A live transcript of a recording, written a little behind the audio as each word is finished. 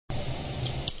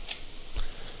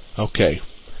Okay.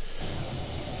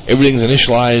 Everything's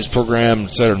initialized, programmed,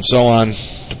 etc. and so on.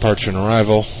 Departure and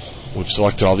arrival. We've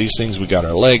selected all these things. We got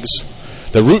our legs.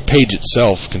 The route page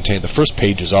itself contains, the first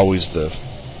page is always the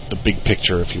big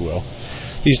picture, if you will.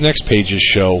 These next pages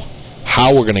show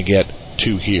how we're going to get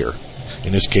to here.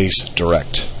 In this case,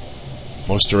 direct.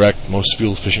 Most direct, most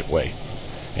fuel efficient way.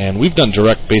 And we've done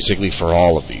direct basically for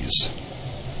all of these,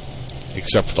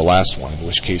 except for the last one, in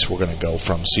which case we're going to go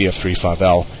from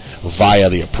CF35L via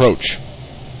the approach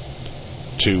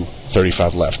to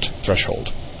 35 left threshold.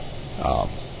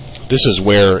 This is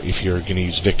where, if you're going to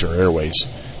use Victor Airways,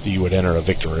 you would enter a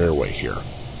Victor Airway here.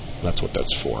 That's what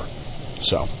that's for.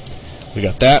 So, we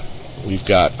got that. We've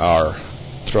got our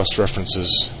thrust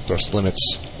references, thrust limits.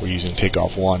 We're using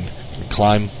takeoff 1 and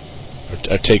climb,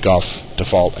 or takeoff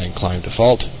default and climb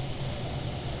default.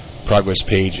 Progress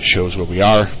page shows where we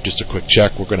are. Just a quick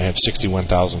check. We're going to have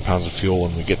 61,000 pounds of fuel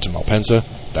when we get to Malpensa.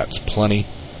 That's plenty.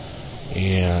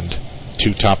 And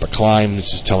to top a climb,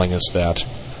 this is telling us that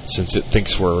since it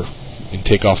thinks we're in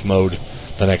takeoff mode,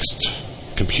 the next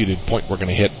computed point we're going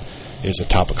to hit is a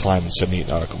top a climb in 78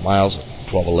 nautical miles at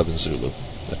 1211 Zulu.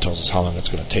 That tells us how long it's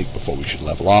going to take before we should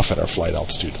level off at our flight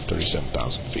altitude of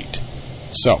 37,000 feet.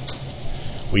 So,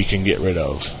 we can get rid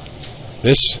of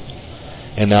this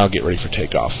and now get ready for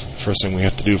takeoff. First thing we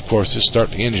have to do, of course, is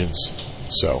start the engines.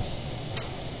 So,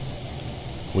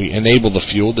 we enable the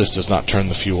fuel. This does not turn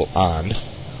the fuel on.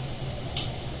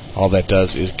 All that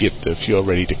does is get the fuel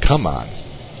ready to come on.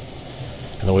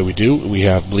 And the way we do, we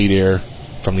have bleed air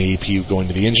from the APU going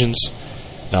to the engines.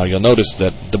 Now you'll notice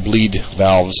that the bleed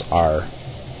valves are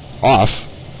off,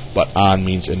 but on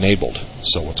means enabled.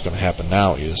 So what's going to happen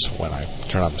now is when I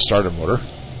turn on the starter motor,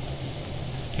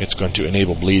 it's going to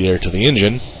enable bleed air to the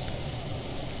engine,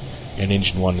 and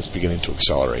engine 1 is beginning to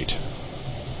accelerate.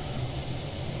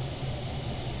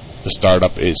 The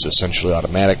startup is essentially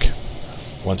automatic.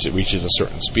 Once it reaches a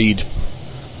certain speed,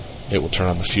 it will turn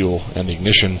on the fuel and the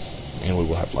ignition, and we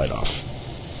will have light off.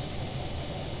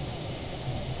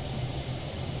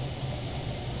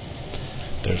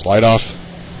 There's light off.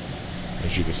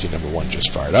 As you can see, number 1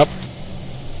 just fired up.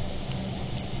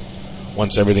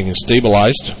 Once everything is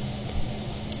stabilized,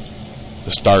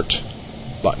 the start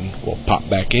button will pop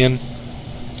back in.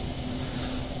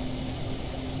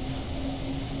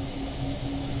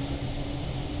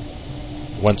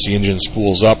 Once the engine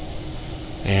spools up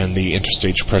and the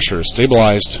interstage pressure is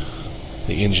stabilized,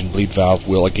 the engine bleed valve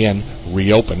will again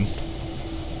reopen,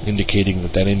 indicating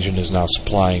that that engine is now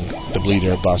supplying the bleed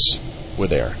air bus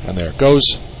with air. And there it goes.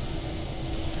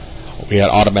 We had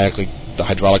automatically the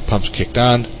hydraulic pumps kicked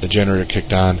on, the generator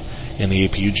kicked on, and the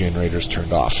APU generators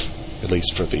turned off. At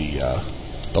least for the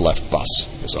left bus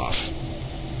is off.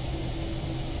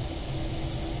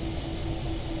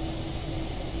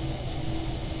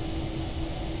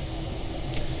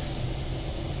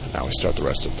 And now we start the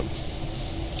rest of them.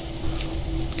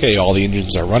 Okay, all the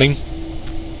engines are running,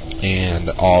 and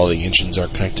all the engines are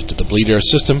connected to the bleed air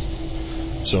system.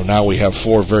 So now we have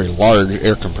 4 very large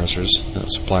air compressors that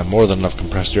supply more than enough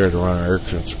compressed air to run our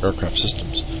aircraft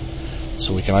systems.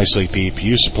 So we can isolate the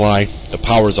APU supply. The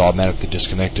power is automatically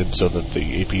disconnected so that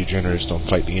the APU generators don't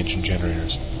fight the engine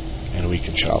generators, and we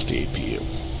can shut off the APU.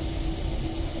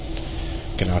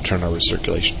 We can now turn our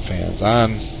recirculation fans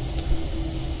on.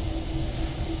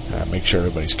 Make sure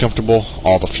everybody's comfortable.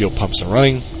 All the fuel pumps are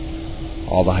running.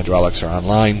 All the hydraulics are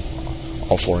online.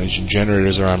 All 4 engine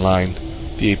generators are online.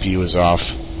 The APU is off.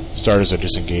 Starters are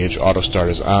disengaged. Auto start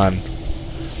is on.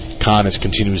 Con is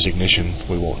continuous ignition.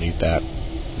 We won't need that.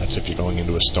 That's if you're going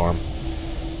into a storm.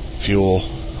 Fuel,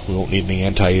 we won't need any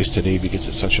anti-ace today because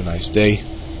it's such a nice day.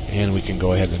 And we can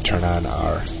go ahead and turn on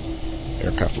our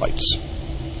aircraft lights.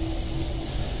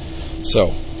 So,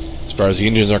 as far as the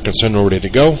engines are concerned, we're ready to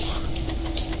go.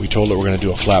 We told it we're going to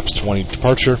do a flaps 20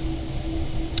 departure.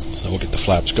 So we'll get the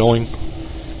flaps going.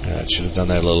 I should have done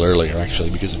that a little earlier, actually,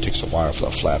 because it takes a while for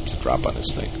the flap to drop on this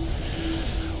thing.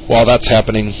 While that's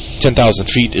happening, 10,000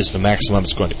 feet is the maximum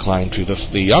it's going to climb to.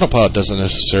 The autopilot doesn't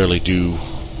necessarily do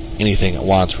anything it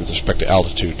wants with respect to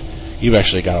altitude. You've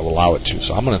actually got to allow it to.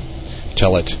 So I'm going to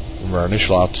tell it, remember our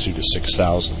initial altitude is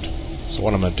 6,000. So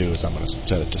what I'm going to do is I'm going to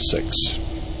set it to 6.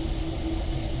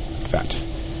 Like that.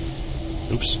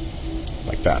 Oops.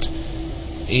 Like that.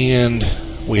 And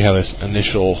we have this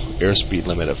initial airspeed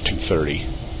limit of 230.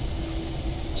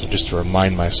 So just to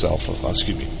remind myself of,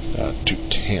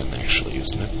 210 actually,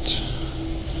 isn't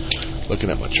it? Looking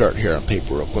at my chart here on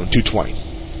paper real quick, 220.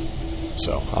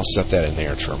 So I'll set that in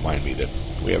there to remind me that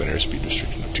we have an airspeed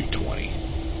restriction of 220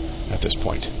 at this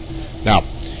point. Now,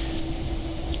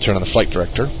 turn on the flight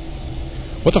director.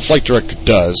 What the flight director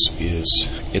does is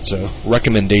it's a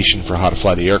recommendation for how to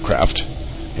fly the aircraft.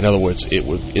 In other words,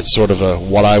 it's sort of a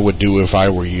what I would do if I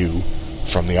were you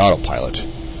from the autopilot.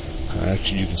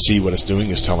 Actually, you can see what it's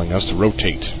doing is telling us to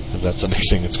rotate, if that's the next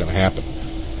thing that's going to happen.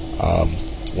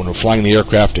 When we're flying the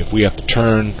aircraft, if we have to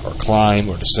turn or climb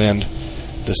or descend,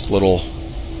 this little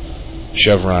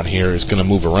chevron here is going to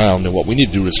move around, and what we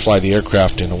need to do is fly the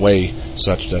aircraft in a way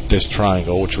such that this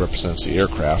triangle, which represents the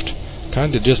aircraft,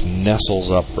 kind of just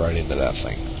nestles up right into that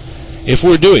thing. If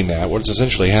we're doing that, what's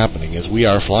essentially happening is we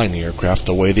are flying the aircraft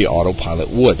the way the autopilot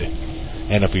would.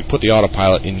 And if we put the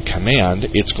autopilot in command,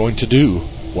 it's going to do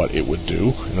what it would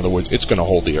do. In other words, it's going to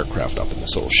hold the aircraft up in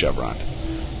this little chevron.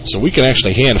 So we can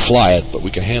actually hand fly it, but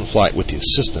we can hand fly it with the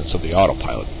assistance of the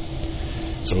autopilot.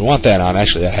 So we want that on.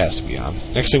 Actually, that has to be on.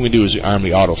 Next thing we do is we arm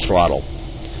the auto throttle.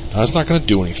 Now, it's not going to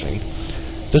do anything.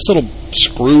 This little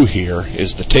screw here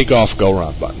is the takeoff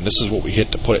go-round button. This is what we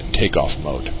hit to put it in takeoff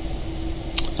mode.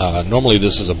 Normally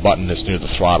this is a button that's near the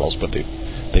throttles, but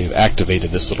they've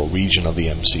activated this little region of the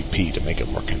MCP to make it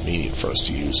more convenient for us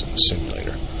to use in the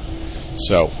simulator.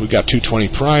 So we've got 220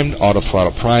 primed, auto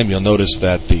throttle prime. You'll notice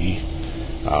that the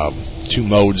two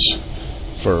modes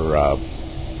for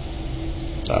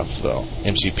the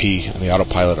MCP and the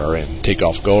autopilot are in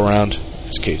takeoff go-around. In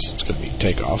this case, it's going to be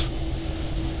takeoff.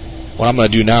 What I'm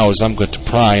going to do now is I'm going to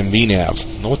prime VNAV.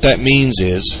 And what that means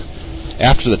is,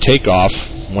 after the takeoff,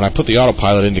 when I put the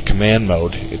autopilot into command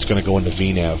mode, it's going to go into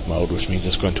VNAV mode, which means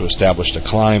it's going to establish the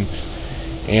climb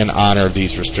and honor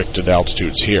these restricted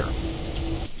altitudes here.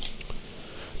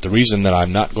 The reason that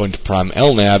I'm not going to prime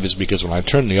LNAV is because when I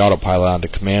turn the autopilot onto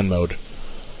command mode,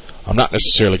 I'm not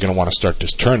necessarily going to want to start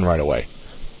this turn right away.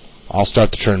 I'll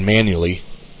start the turn manually,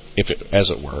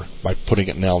 as it were, by putting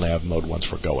it in LNAV mode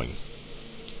once we're going.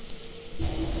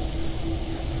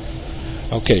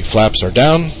 Okay, flaps are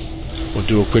down. We'll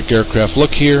do a quick aircraft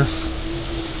look here.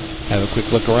 Have a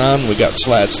quick look around. We got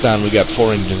slats down. We got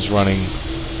 4 engines running.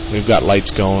 We've got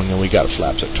lights going, and we got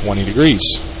flaps at 20 degrees.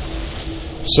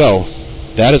 So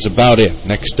that is about it.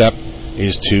 Next step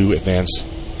is to advance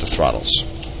the throttles.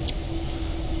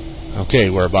 Okay,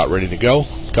 we're about ready to go.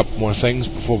 A couple more things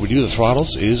before we do the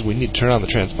throttles is we need to turn on the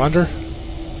transponder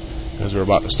as we're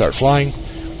about to start flying.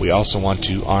 We also want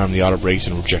to arm the auto brakes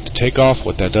and reject the takeoff.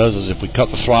 What that does is if we cut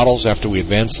the throttles after we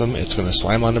advance them, it's going to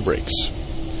slam on the brakes.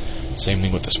 Same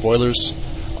thing with the spoilers.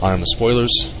 Arm the spoilers.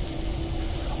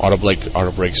 Auto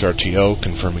brakes RTO,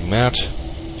 confirming that.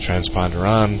 Transponder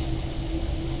on.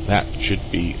 That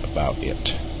should be about it.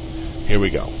 Here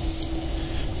we go.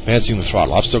 Advancing the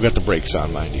throttle. I've still got the brakes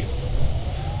on, mind you.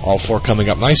 All 4 coming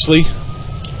up nicely.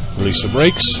 Release the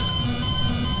brakes.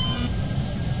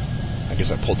 I guess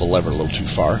I pulled the lever a little too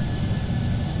far.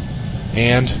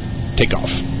 And take off.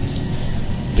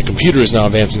 The computer is now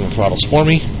advancing the throttles for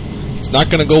me. It's not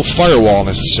going to go firewall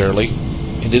necessarily.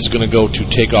 It is going to go to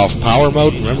takeoff power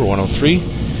mode. Remember, 103.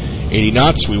 80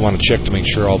 knots. We want to check to make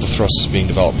sure all the thrust is being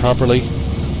developed properly.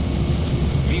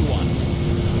 V1.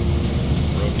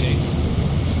 Rotate.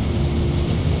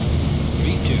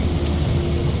 V2.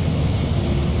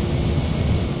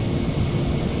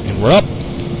 And we're up.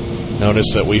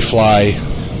 Notice that we fly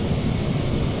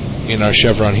in our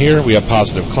chevron here. We have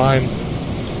positive climb.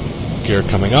 Gear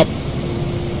coming up.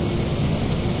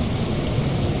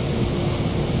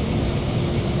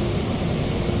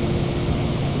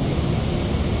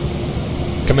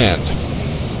 Command.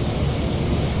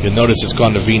 You'll notice it's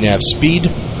gone to VNAV speed.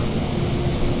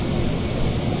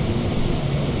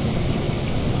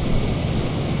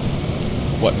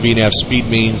 What VNAV speed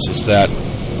means is that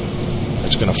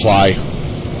it's going to fly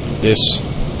this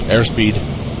airspeed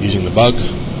using the bug.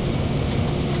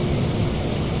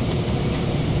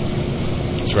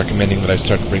 It's recommending that I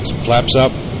start to bring some flaps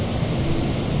up.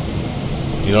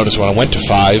 You notice when I went to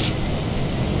 5,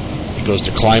 it goes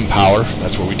to climb power.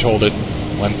 That's where we told it.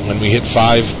 When we hit 5,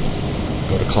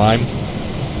 go to climb.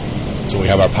 So we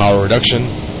have our power reduction.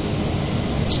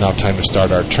 It's now time to start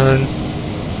our turn.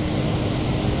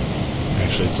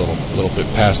 Actually, it's a little bit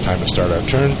past time to start our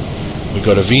turn. We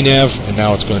go to VNAV, and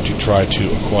now it's going to try to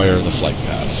acquire the flight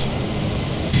path.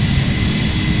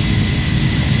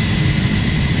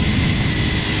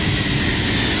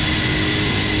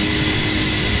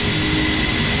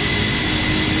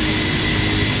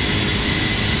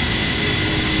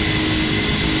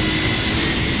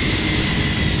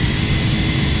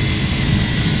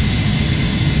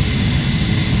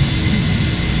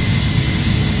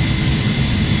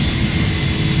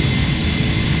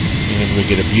 We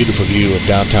get a beautiful view of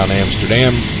downtown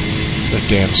Amsterdam, the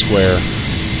Dam Square.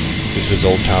 This is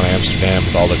Old Town Amsterdam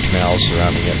with all the canals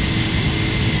surrounding it.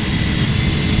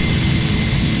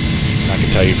 I can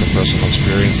tell you from personal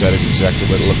experience that is exactly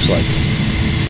what it looks like.